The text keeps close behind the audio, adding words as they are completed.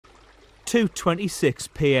2:26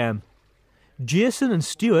 p.m. Jason and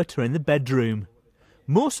Stuart are in the bedroom.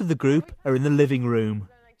 Most of the group are in the living room.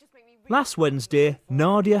 Last Wednesday,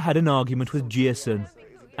 Nadia had an argument with Jason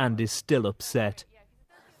and is still upset.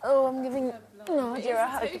 Oh, I'm giving Nadia a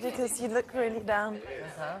hug because you look really down.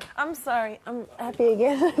 I'm sorry, I'm happy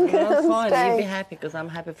again. That's fine, you be happy because I'm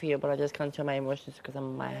happy for you, but I just can't show my emotions because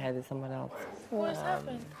my head is somewhere else. What's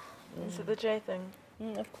happened? Is it the J thing?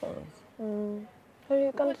 Of course. Who are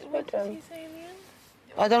you going to speak to him?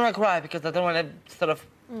 I don't want to cry because I don't want to sort of...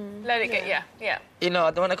 Let it get, yeah. You know,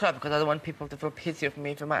 I don't want to cry because I don't want people to feel pity of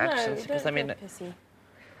me for my actions. Because I mean, pissy.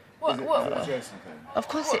 What? of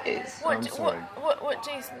course it is. What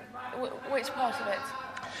Jason? Which part of it?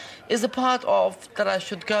 It's the part of that I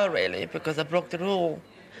should go really because I broke the rule,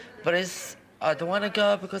 but I don't want to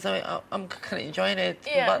go because I'm kind of enjoying it.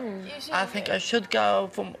 Yeah, but I think I should go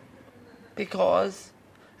because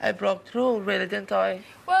I broke the rule, really, didn't I?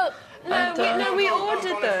 Well, we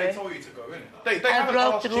ordered though. They told you to go in. They haven't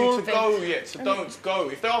asked you to go yet, so don't go.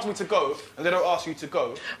 If they ask me to go and they don't ask you to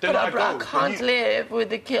go, then I go. I can't live with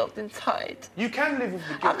the guilt inside. You can live with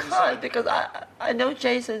the guilt inside. inside. I can't because I know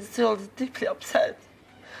Jason's still deeply upset.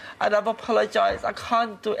 And I've apologized. I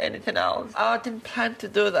can't do anything else. I didn't plan to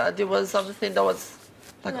do that. It was something that was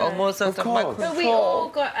like almost out of my control. But we all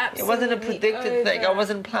got absolutely It wasn't a predicted thing. I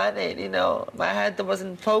wasn't planning, you know. My head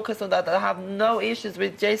wasn't focused on that. I have no issues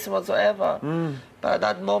with Jason whatsoever. But at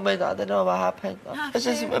that moment, I don't know what happened. It's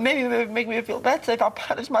just maybe make me feel better if I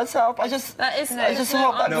punish myself. I just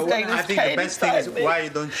hope I'm no, getting this I think the best thing is me. why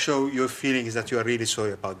you don't show your feelings that you are really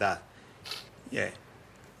sorry about that. Yeah.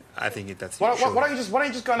 I think that's... Why don't you just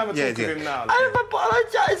go and have a talk with him now? I've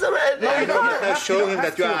apologized already. No, you don't show him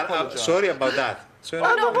that you are sorry about that. So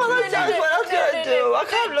I've apologized. What else can I do? I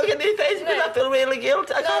can't look at his face because I feel really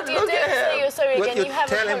guilty. I can't look at him. You're sorry again. You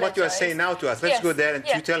tell him what you are saying now to us. Let's go there and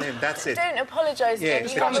you tell him that's it. Don't apologise again.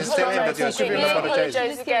 Yeah, You can't just tell him that you are sorry.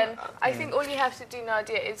 apologise again. I think all you have to do,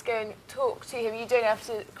 Nadia, is go and talk to him. You don't have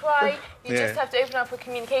to cry. You just have to open up a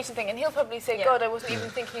communication thing, and he'll probably say, God, I wasn't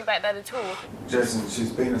even thinking about that at all. Jason,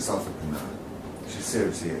 she's been a South African now. She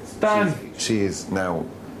seriously is. Dan. She is now...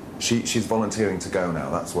 She's volunteering to go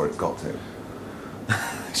now. That's where it's got to.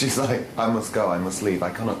 She's like, I must go, I must leave. I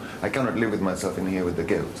cannot live with myself in here with the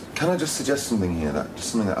guilt. Can I just suggest something here,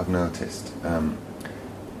 just something that I've noticed?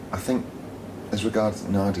 I think, as regards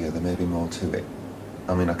Nadia, there may be more to it.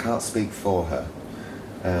 I mean, I can't speak for her,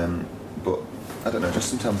 but I don't know. Just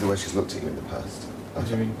sometimes the way she's looked at you in the past. What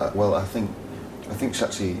do you mean? Well, I think she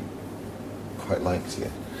actually quite liked you.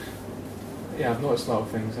 Yeah, I've noticed a lot of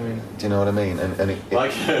things. I mean, do you know what I mean? And it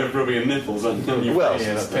like rubbing your nipples on your face.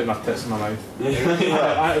 Yeah, that's putting my tits in my mouth.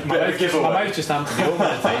 My mouth just amped me over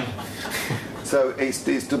the time. So it's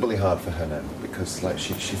doubly hard for her now because like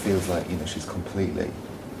she feels like she's completely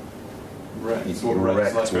wrecked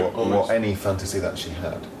what any fantasy that she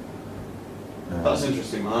had. That's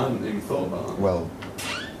interesting. I hadn't even thought about that. Well,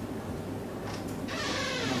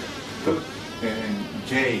 but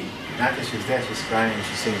Jay. Nadia, she's there, she's crying,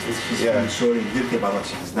 she says this, she's feeling sorry and guilty about what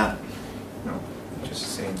she has done. No,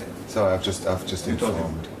 just saying that. So I've just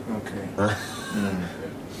informed. Okay.